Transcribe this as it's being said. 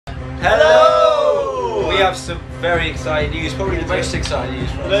Hello! We have some very exciting news, probably the most exciting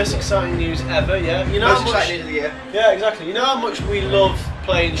news for us. Most exciting news ever, yeah. You know most how much, exciting news of the year. Yeah, exactly. You know how much we love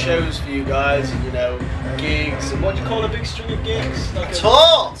playing shows for you guys, and you know, gigs, and what do you call a big string of gigs? Like a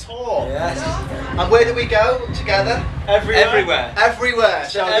Tour! Tour. Yes. And where do we go together? Everywhere. Everywhere.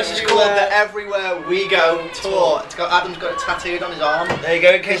 So this is called Everywhere. the Everywhere We Go Tour. It's got Adam's got it tattooed on his arm. There you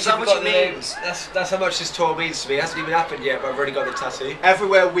go, in case Is that you've what got it the means? names. That's how much this tour means to me. It hasn't even happened yet, but I've already got the tattoo.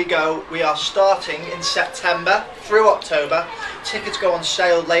 Everywhere We Go, we are starting in September through October. Tickets go on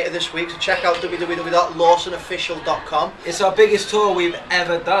sale later this week, so check out www.lawsonofficial.com. It's our biggest tour we've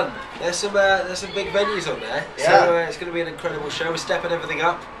ever done. There's some big venues on there, Yeah. so it's going to be an incredible show. We're stepping everything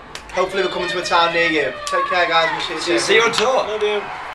up. Hopefully we're coming to a town near you. Take care guys, we'll see you soon. See you on tour. Love you.